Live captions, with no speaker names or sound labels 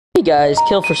Hey guys,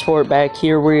 Kill for Sport back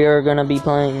here. We are gonna be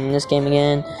playing this game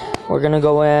again. We're gonna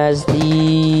go as the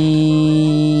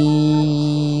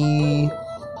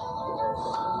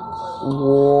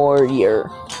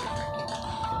Warrior.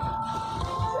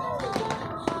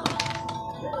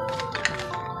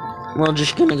 We're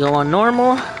just gonna go on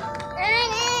normal.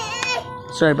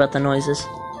 Sorry about the noises.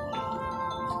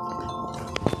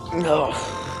 No.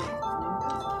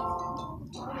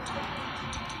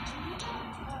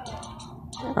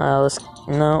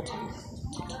 No.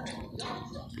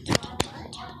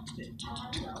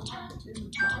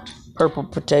 Purple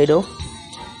potato.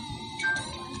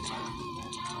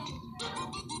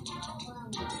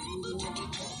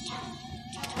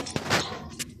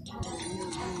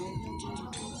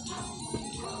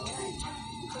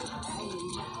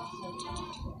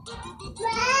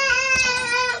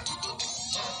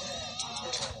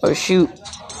 Oh shoot.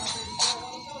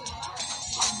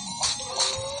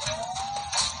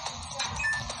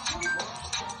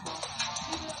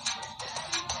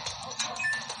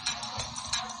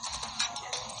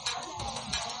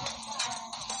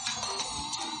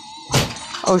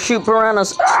 Oh shoot,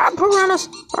 piranhas! Ah, piranhas!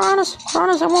 Piranhas!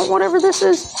 Piranhas! I want whatever this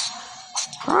is.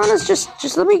 Piranhas!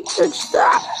 Just let me.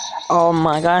 Oh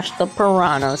my gosh, the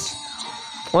piranhas.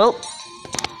 Well,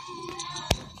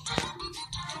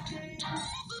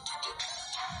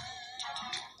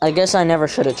 I guess I never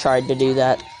should have tried to do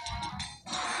that.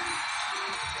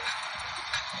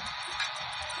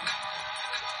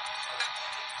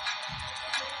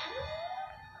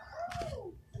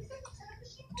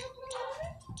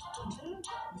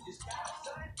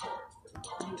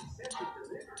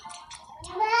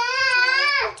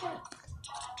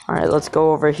 Alright, let's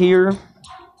go over here.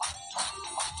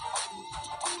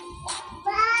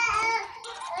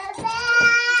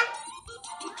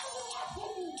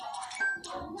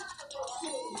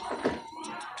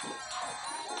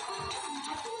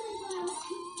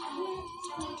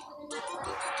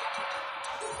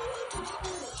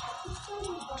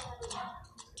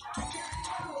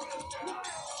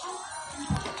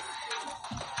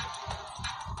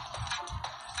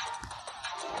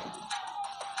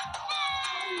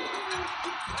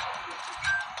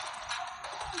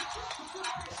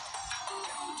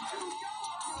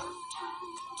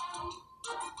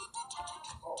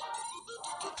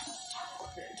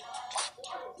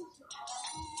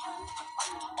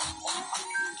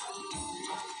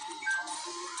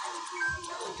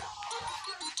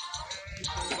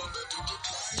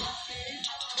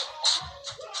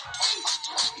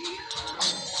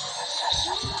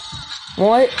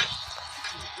 What?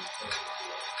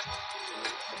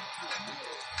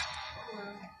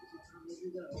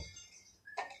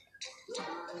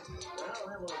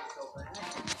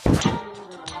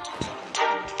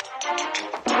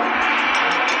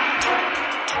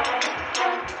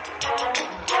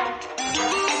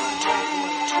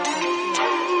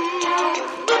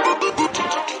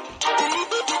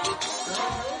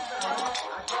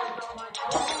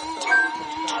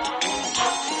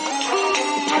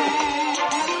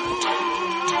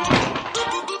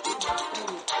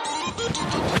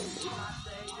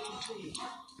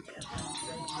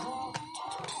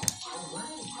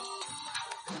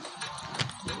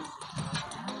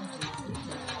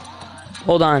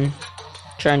 Hold on.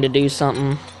 Trying to do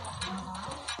something.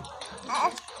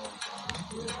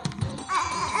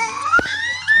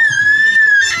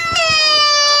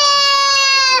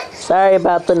 Sorry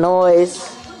about the noise.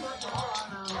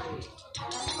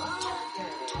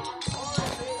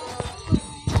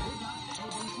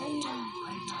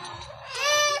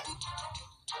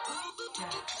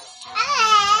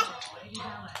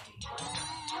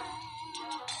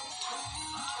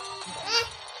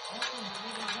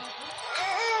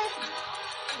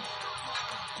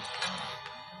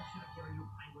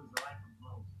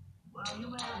 Well, you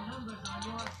may have numbers on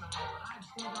your side, but I've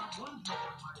still got one trick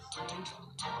up my sleeve.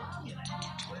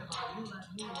 Whereby you let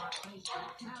me work face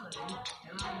brutality,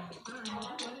 and I in return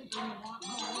will do anything you want in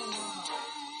the whole world.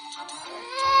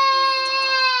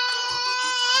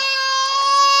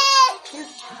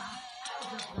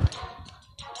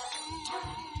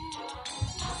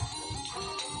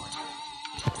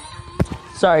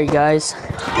 Sorry guys.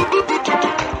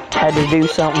 Had to do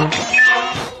something.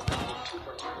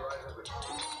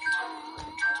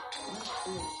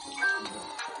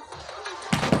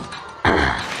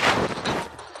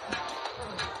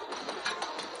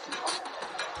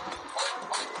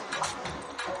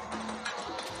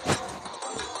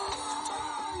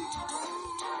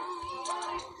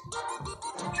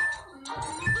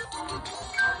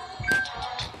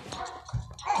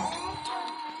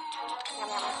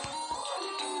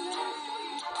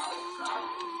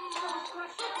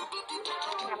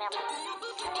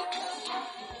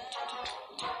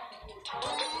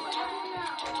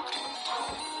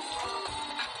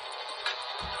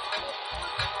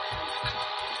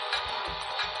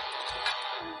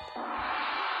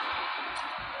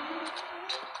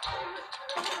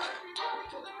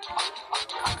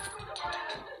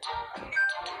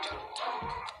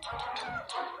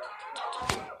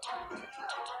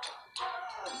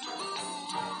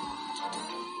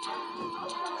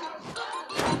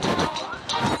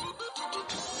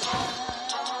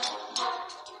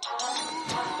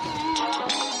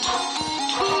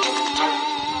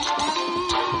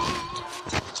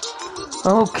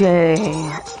 Okay.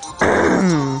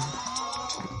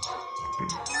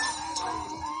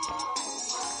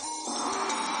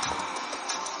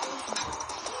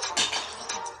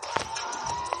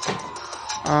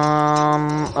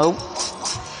 Oh.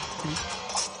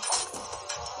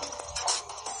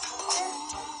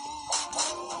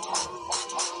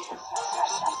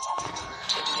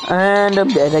 And I'm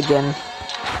dead again.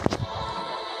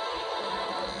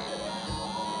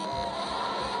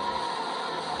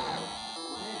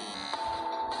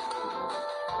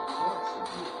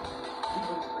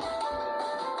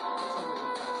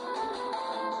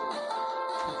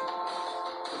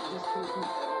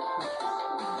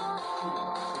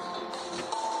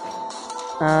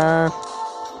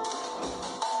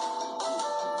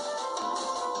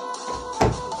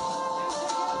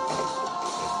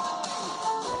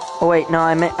 Oh wait, no,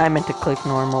 I meant to click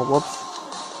normal. Whoops.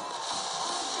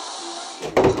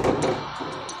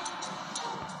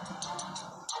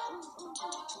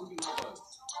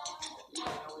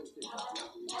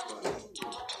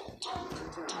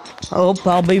 Oh,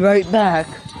 I'll be right back.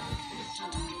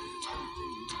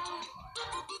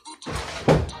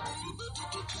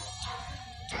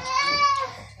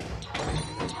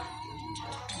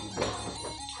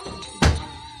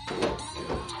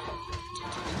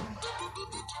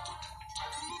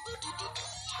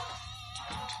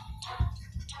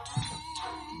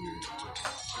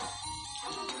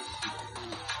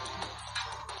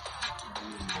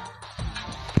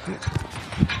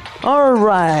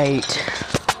 Alright.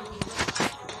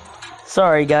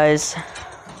 Sorry, guys.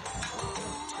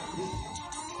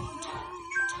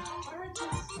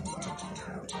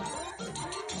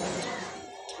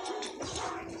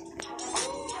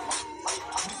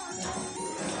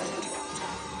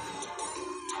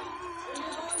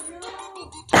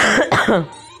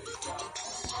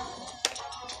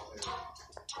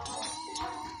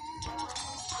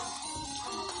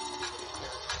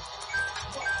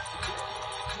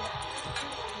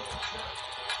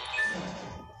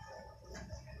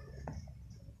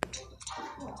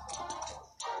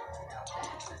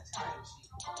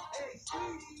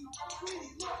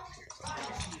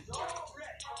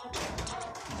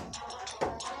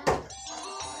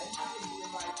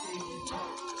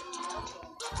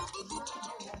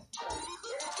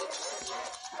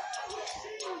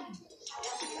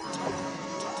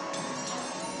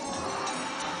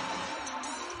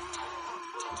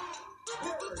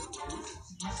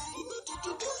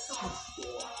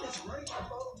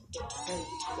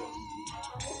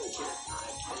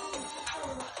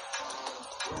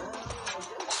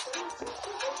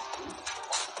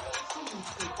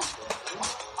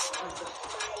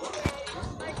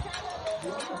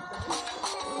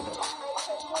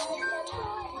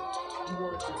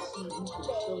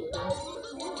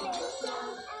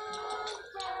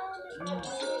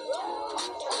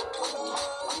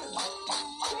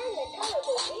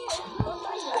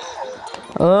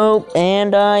 Oh,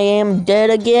 and I am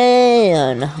dead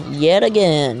again. Yet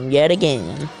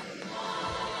again.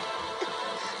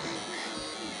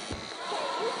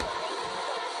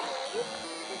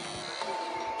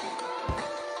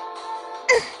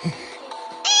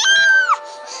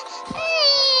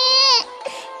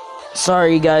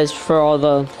 Sorry, guys, for all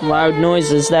the loud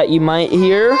noises that you might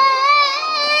hear.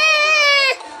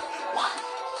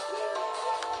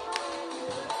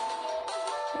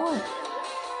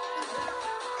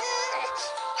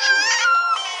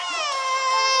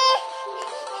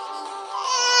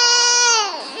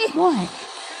 What?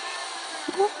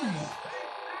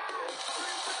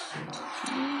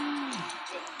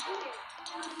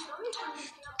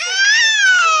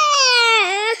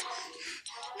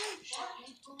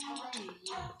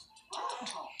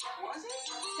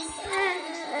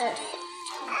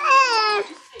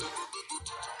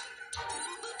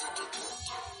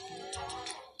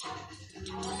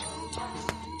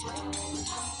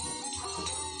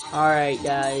 Alright,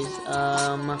 guys,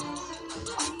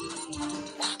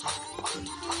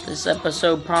 this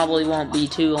episode probably won't be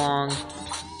too long,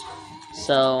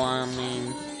 so,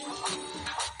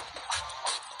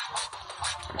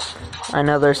 I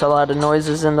know there's a lot of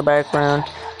noises in the background.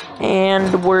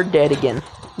 And we're dead again.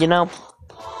 You know?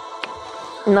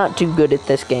 Not too good at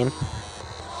this game.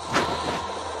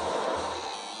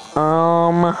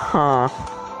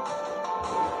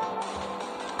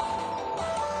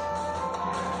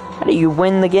 How do you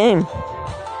win the game?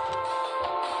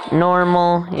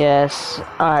 Normal, yes.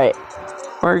 Alright.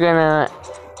 We're gonna...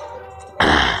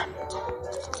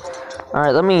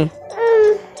 Alright, let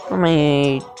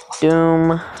me...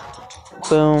 Doom.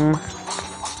 Boom.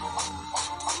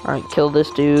 Alright, kill this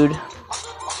dude.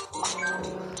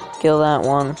 Kill that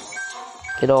one.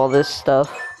 Get all this stuff.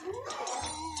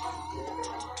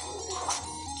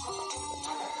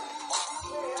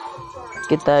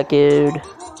 Get that dude.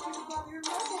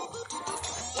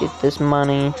 Get this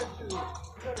money.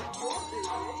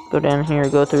 Go down here,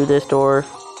 go through this door.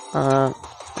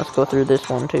 Let's go through this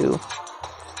one too.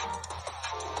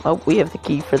 Oh, we have the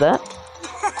key for that.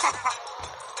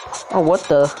 Oh, what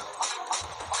the?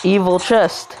 Evil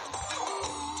chest.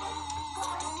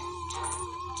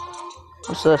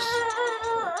 What's this?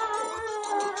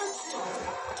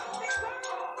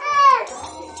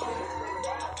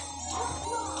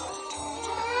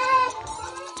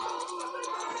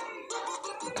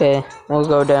 Okay, we'll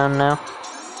go down now.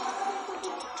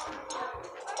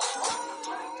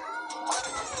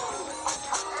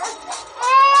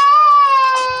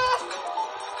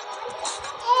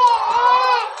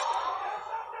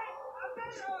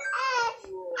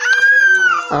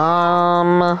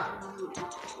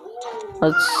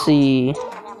 Let's see.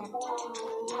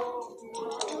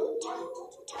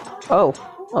 Oh,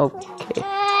 okay.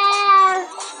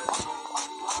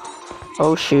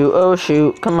 Oh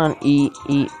shoot, come on, eat.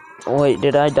 Wait,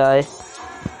 did I die?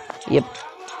 Yep.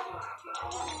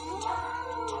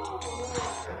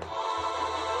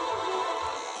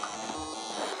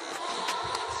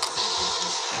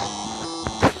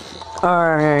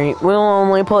 Alright, we'll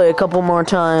only play a couple more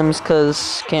times,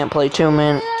 cause can't play too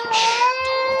much.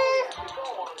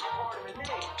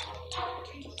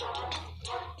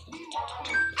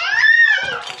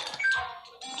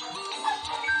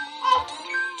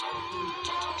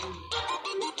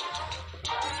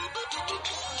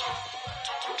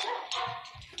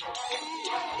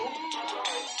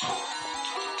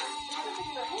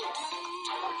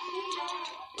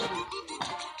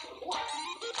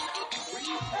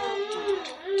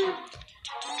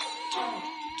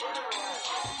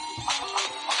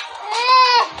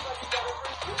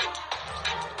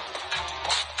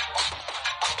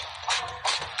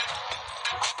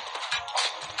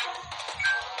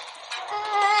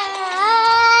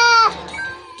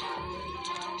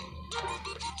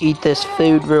 Eat this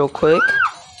food real quick.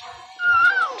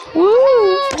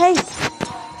 Woo! Hey!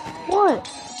 What?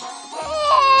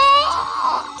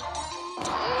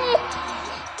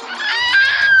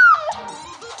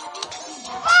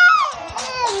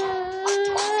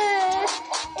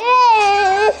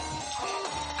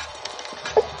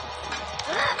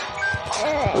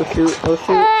 Oh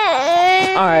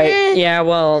shoot. Alright, yeah,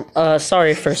 well,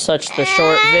 sorry for such the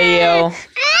short video.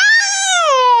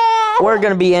 We're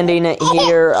gonna be ending it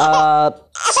here.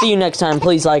 See you next time.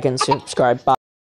 Please like and subscribe. Bye.